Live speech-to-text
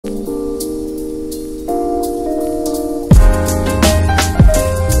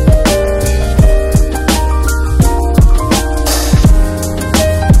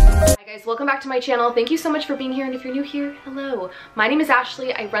back to my channel. Thank you so much for being here, and if you're new here, hello. My name is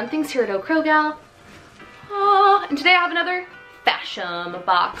Ashley. I run things here at O'Crogal. And today I have another Fashom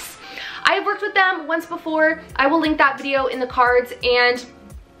box. I have worked with them once before. I will link that video in the cards, and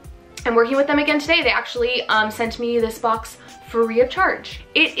I'm working with them again today. They actually sent me this box free of charge.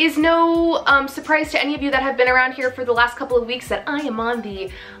 It is no surprise to any of you that have been around here for the last couple of weeks that I am on the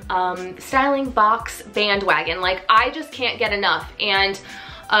styling box bandwagon. Like, I just can't get enough. And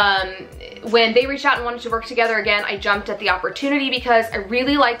when they reached out and wanted to work together again, I jumped at the opportunity because I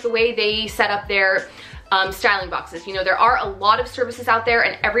really like the way they set up their styling boxes. You know, there are a lot of services out there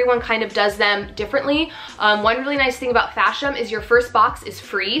and everyone kind of does them differently. One really nice thing about Fashom is your first box is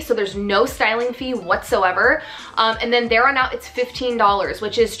free, so there's no styling fee whatsoever. And then there on out, it's $15,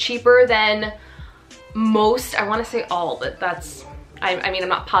 which is cheaper than most, I wanna say all, but that's, I mean, I'm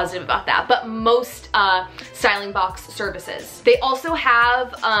not positive about that, but most styling box services. They also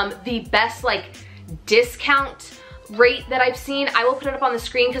have the best like discount rate that I've seen. I will put it up on the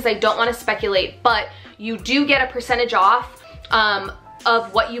screen because I don't want to speculate, but you do get a percentage off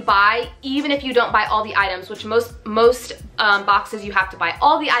of what you buy, even if you don't buy all the items, which most boxes you have to buy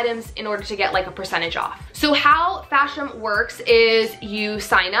all the items in order to get like a percentage off. So how Fashom works is you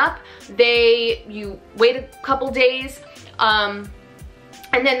sign up, you wait a couple days,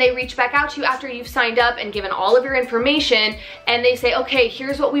 and then they reach back out to you after you've signed up and given all of your information, and they say, okay,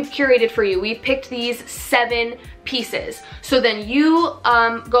 here's what we've curated for you. We've picked these 7 pieces. So then you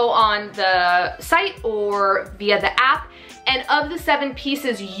go on the site or via the app, and of the 7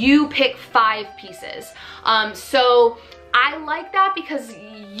 pieces, you pick 5 pieces. So I like that because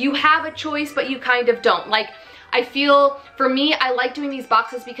you have a choice, but you kind of don't. Like, I feel, for me, I like doing these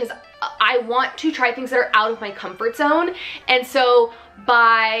boxes because I want to try things that are out of my comfort zone. And so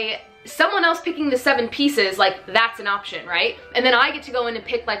by someone else picking the 7 pieces, like, that's an option, right? And then I get to go in and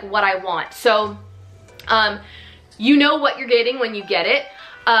pick like what I want. So you know what you're getting when you get it,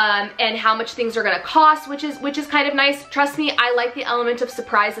 and how much things are gonna cost, which is kind of nice. Trust me, I like the element of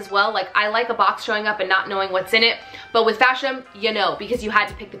surprise as well. Like, I like a box showing up and not knowing what's in it, but with Fashom, you know, because you had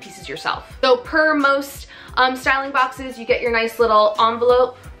to pick the pieces yourself. So per most styling boxes, you get your nice little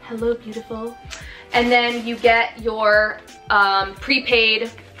envelope. Hello, beautiful. And then you get your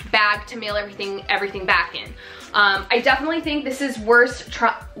prepaid bag to mail everything back in. I definitely think this is worth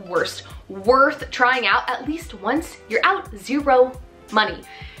trying out at least once. You're out zero money.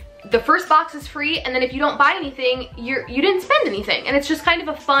 The first box is free, and then if you don't buy anything, you didn't spend anything. And it's just kind of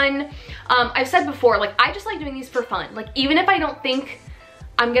a fun, I've said before, like, I just like doing these for fun. Like, even if I don't think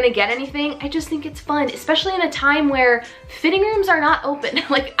I'm gonna get anything, I just think it's fun, especially in a time where fitting rooms are not open.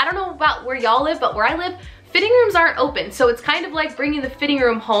 Like, I don't know about where y'all live, but where I live, fitting rooms aren't open. So it's kind of like bringing the fitting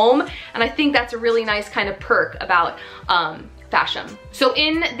room home, and I think that's a really nice kind of perk about Fashom. So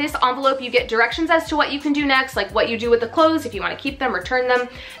in this envelope, you get directions as to what you can do next, like what you do with the clothes, if you want to keep them, return them,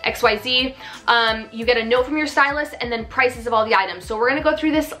 XYZ. You get a note from your stylist, and then prices of all the items. So we're gonna go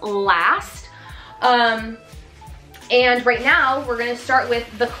through this last. And right now, we're gonna start with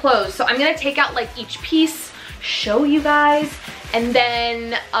the clothes. So I'm gonna take out like each piece, show you guys, and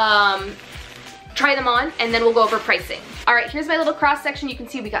then try them on, and then we'll go over pricing. All right, here's my little cross section. You can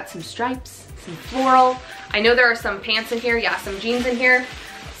see we got some stripes, some floral. I know there are some pants in here, yeah, some jeans in here.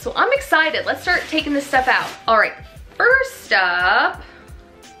 So I'm excited. Let's start taking this stuff out. All right, first up,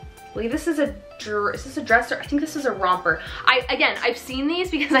 I believe this is a dress, or I think this is a romper. Again, I've seen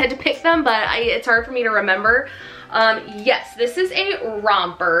these because I had to pick them, but it's hard for me to remember. Yes, this is a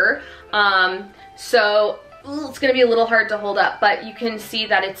romper. So it's gonna be a little hard to hold up, but you can see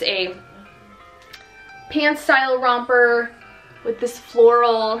that it's a pants style romper with this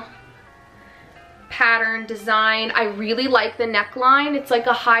floral pattern design. I really like the neckline. It's like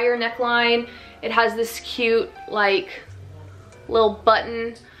a higher neckline. It has this cute like little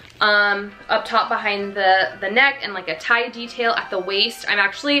button up top behind the neck, and like a tie detail at the waist. I'm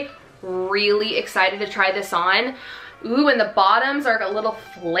actually really excited to try this on. Ooh, and the bottoms are a little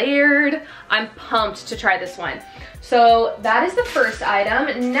flared. I'm pumped to try this one. So that is the first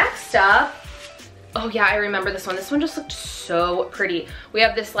item. Next up, oh yeah, I remember this one. This one just looked so pretty. We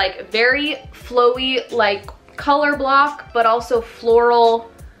have this like very flowy like color block, but also floral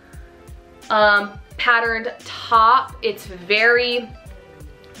patterned top. It's very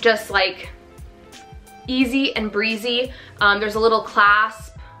just like easy and breezy. There's a little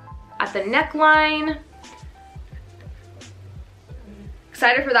clasp at the neckline.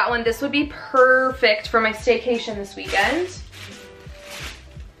 Excited for that one. This would be perfect for my staycation this weekend.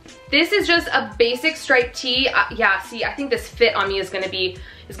 This is just a basic striped tee. Yeah, see, I think this fit on me is gonna be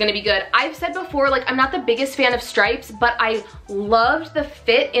is gonna be good. I've said before, like, I'm not the biggest fan of stripes, but I loved the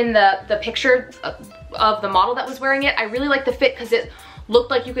fit in the picture of the model that was wearing it. I really like the fit because it looked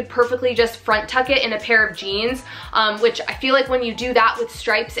like you could perfectly just front tuck it in a pair of jeans, which I feel like when you do that with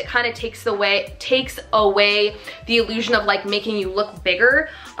stripes, it kind of takes away the illusion of like making you look bigger.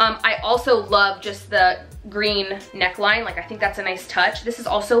 I also love just the green neckline. Like, I think that's a nice touch. This is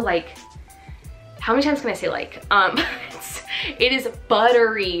also like, how many times can I say like? It is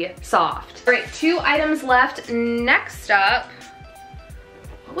buttery soft. All right, 2 items left. Next up,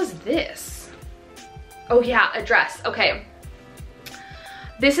 what was this? Oh yeah, a dress, okay.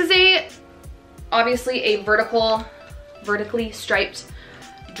 This is obviously a vertically striped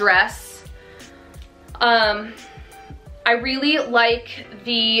dress. I really like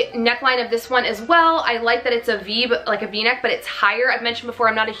the neckline of this one as well. I like that it's a V, but like a V-neck, but it's higher. I've mentioned before,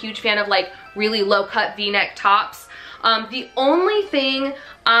 I'm not a huge fan of like really low cut V-neck tops. The only thing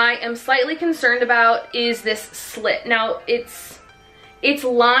I am slightly concerned about is this slit. Now it's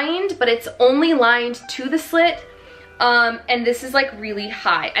lined, but it's only lined to the slit. And this is like really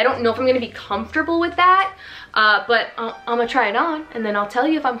high. I don't know if I'm gonna be comfortable with that, but I'm gonna try it on and then I'll tell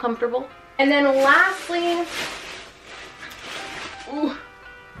you if I'm comfortable. And then lastly, ooh,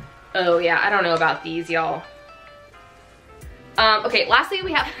 oh yeah, I don't know about these, y'all. Okay, lastly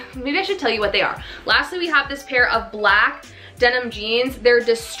we have, maybe I should tell you what they are. Lastly, we have this pair of black denim jeans. They're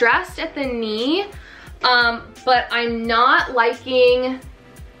distressed at the knee, but I'm not liking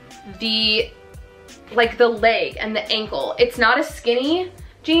the leg and the ankle. It's not a skinny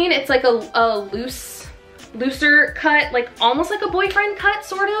jean, it's like a looser cut, like almost like a boyfriend cut,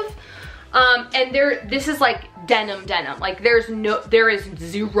 sort of. And this is like denim, like there is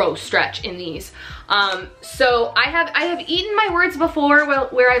zero stretch in these. So I have eaten my words before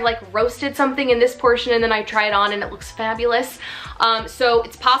where I like roasted something in this portion and then I try it on and it looks fabulous. So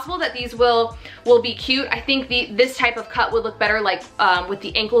it's possible that these will be cute. I think this type of cut would look better like with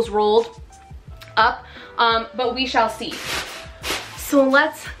the ankles rolled up, but we shall see. So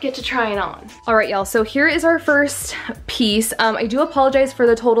let's get to trying on. All right, y'all, so here is our first piece. I do apologize for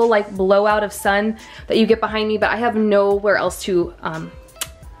the total like blowout of sun that you get behind me, but I have nowhere else to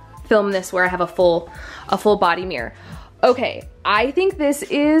film this where I have a full body mirror. Okay, I think this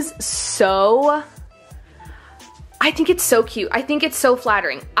is so, I think it's so cute. I think it's so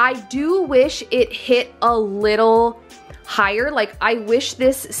flattering. I do wish it hit a little higher. Like, I wish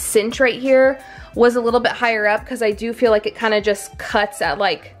this cinch right here was a little bit higher up because I do feel like it kind of just cuts at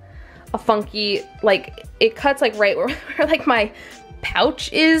like a funky, like it cuts like right where like my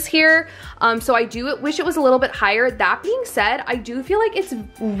pouch is here. So I do wish it was a little bit higher. That being said, I do feel like it's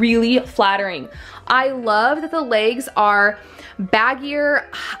really flattering. I love that the legs are baggier.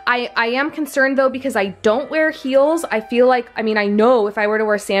 I am concerned though because I don't wear heels. I feel like, I mean, I know if I were to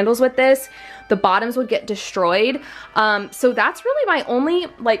wear sandals with this, the bottoms would get destroyed. So that's really my only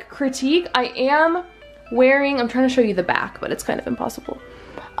like critique. I am wearing, I'm trying to show you the back, but it's kind of impossible.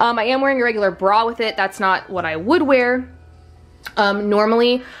 I am wearing a regular bra with it. That's not what I would wear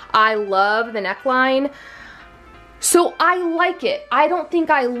normally. I love the neckline. So I like it. I don't think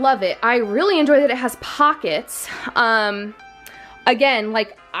I love it. I really enjoy that it has pockets. Again,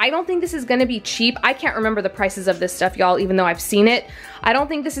 like, I don't think this is gonna be cheap. I can't remember the prices of this stuff, y'all, even though I've seen it. I don't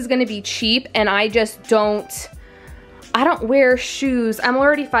think this is gonna be cheap, and I just don't, I don't wear shoes. I'm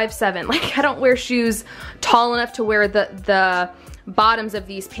already 5'7". Like, I don't wear shoes tall enough to where the bottoms of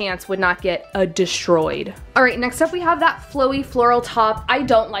these pants would not get destroyed. All right, next up we have that flowy floral top. I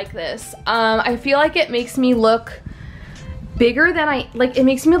don't like this. I feel like it makes me look bigger than it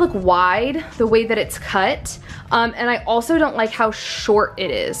makes me look wide the way that it's cut. And I also don't like how short it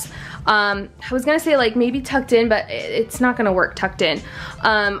is. I was gonna say like maybe tucked in, but it's not gonna work tucked in.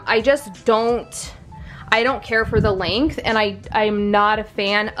 I just don't, I don't care for the length, and I'm not a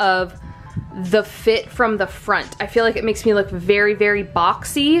fan of the fit from the front. I feel like it makes me look very, very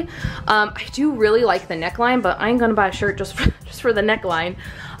boxy. I do really like the neckline, but I ain't gonna buy a shirt just for the neckline.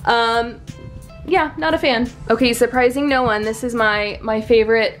 Yeah, not a fan. Okay, surprising no one, this is my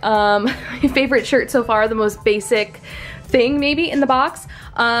favorite my favorite shirt so far, the most basic thing maybe in the box.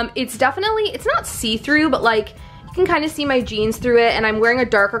 It's definitely, it's not see-through, but like you can kind of see my jeans through it, and I'm wearing a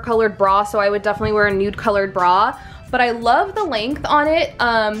darker colored bra, so I would definitely wear a nude colored bra. But I love the length on it.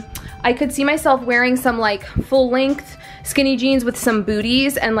 I could see myself wearing some like full length skinny jeans with some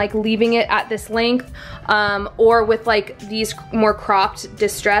booties and like leaving it at this length, or with like these more cropped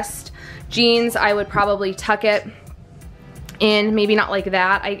distressed jeans, I would probably tuck it in, maybe not like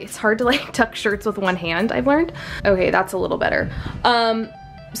that. It's hard to like tuck shirts with one hand, I've learned. Okay, that's a little better.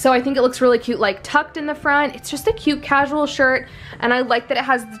 So I think it looks really cute, like tucked in the front. It's just a cute casual shirt, and I like that it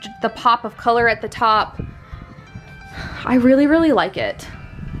has the pop of color at the top. I really, really like it.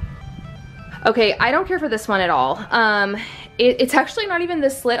 Okay, I don't care for this one at all. It's actually not even the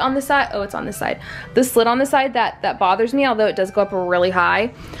slit on the side. Oh, it's on this side. The slit on the side that bothers me, although it does go up really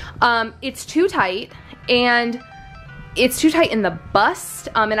high. It's too tight, and it's too tight in the bust,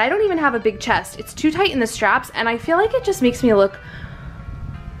 and I don't even have a big chest. It's too tight in the straps, and I feel like it just makes me look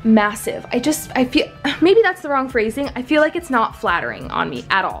massive. I feel, maybe that's the wrong phrasing. I feel like it's not flattering on me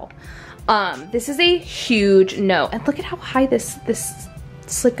at all. This is a huge no. And look at how high this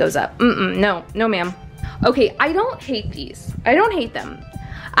slit goes up. No ma'am. Okay, I don't hate these. I don't hate them.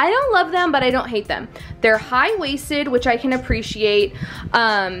 I don't love them, but I don't hate them. They're high-waisted, which I can appreciate.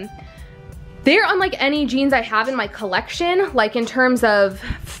 They're unlike any jeans I have in my collection, like in terms of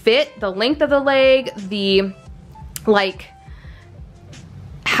fit, the length of the leg, the, like,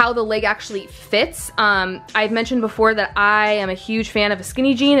 how the leg actually fits. I've mentioned before that I am a huge fan of a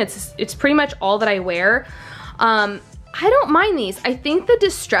skinny jean. It's pretty much all that I wear. I don't mind these. I think the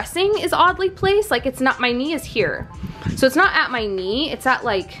distressing is oddly placed. Like, it's not, my knee is here. So it's not at my knee, it's at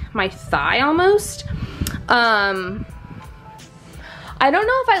like my thigh almost. I don't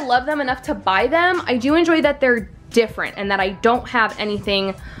know if I love them enough to buy them. I do enjoy that they're different and that I don't have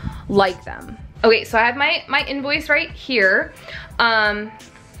anything like them. Okay, so I have my invoice right here.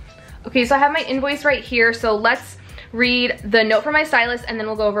 Okay, so I have my invoice right here, so let's read the note from my stylist and then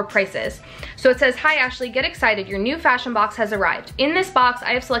we'll go over prices. So it says, "Hi Ashley, get excited, your new fashion box has arrived. In this box,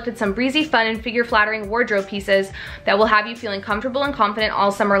 I have selected some breezy, fun, and figure-flattering wardrobe pieces that will have you feeling comfortable and confident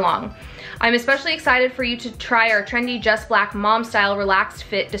all summer long. I'm especially excited for you to try our trendy, just black, mom-style, relaxed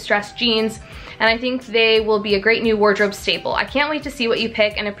fit, distressed jeans, and I think they will be a great new wardrobe staple. I can't wait to see what you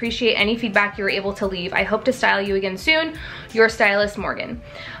pick and appreciate any feedback you were able to leave. I hope to style you again soon. Your stylist, Morgan."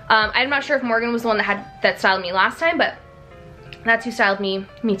 I'm not sure if Morgan was the one that styled me last time, but that's who styled me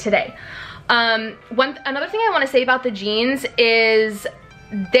today. Another thing I want to say about the jeans is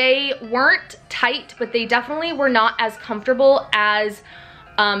they weren't tight, but they definitely were not as comfortable as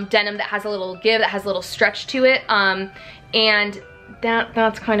denim that has a little give, that has a little stretch to it, and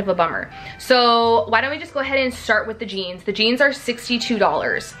that's kind of a bummer. So why don't we just go ahead and start with the jeans. The jeans are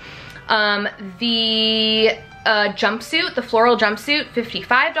 $62. The jumpsuit, the floral jumpsuit,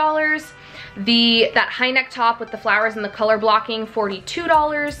 $55. That high neck top with the flowers and the color blocking,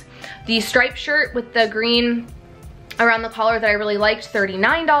 $42. The striped shirt with the green around the collar that I really liked,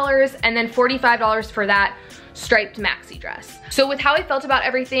 $39. And then $45 for that striped maxi dress. So with how I felt about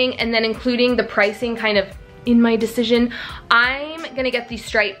everything and then including the pricing kind of in my decision, I'm gonna get the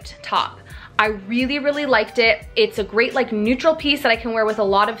striped top. I really, really liked it. It's a great like neutral piece that I can wear with a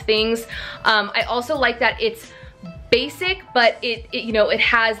lot of things. I also like that it's basic, but it you know, it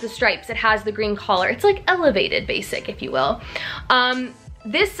has the stripes, it has the green collar. It's like elevated basic, if you will.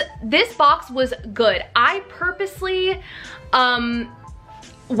 This box was good. I purposely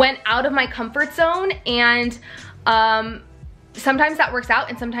went out of my comfort zone, and sometimes that works out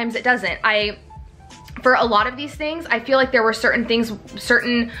and sometimes it doesn't. For a lot of these things, I feel like there were certain things,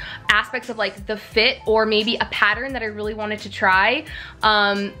 certain aspects of like the fit or maybe a pattern that I really wanted to try.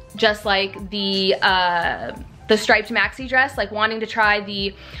 Just like the striped maxi dress, like wanting to try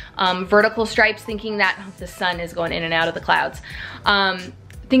the vertical stripes, thinking that the sun is going in and out of the clouds.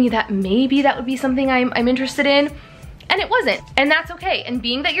 Thinking that maybe that would be something I'm interested in. And it wasn't, and that's okay. And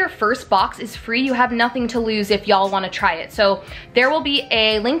being that your first box is free, you have nothing to lose if y'all wanna try it. So there will be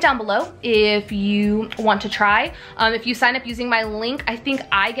a link down below if you want to try. If you sign up using my link, I think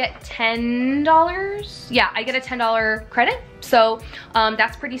I get $10. Yeah, I get a $10 credit. So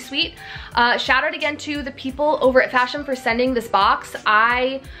that's pretty sweet. Shout out again to the people over at Fashom for sending this box.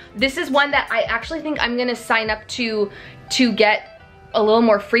 This is one that I actually think I'm gonna sign up to get a little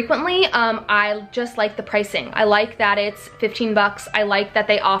more frequently. I just like the pricing. I like that it's 15 bucks. I like that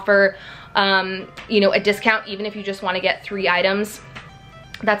they offer, you know, a discount even if you just want to get 3 items.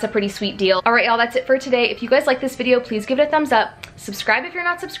 That's a pretty sweet deal. All right, y'all, that's it for today. If you guys like this video, please give it a thumbs up. Subscribe if you're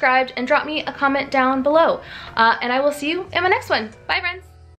not subscribed, and drop me a comment down below. And I will see you in my next one. Bye, friends.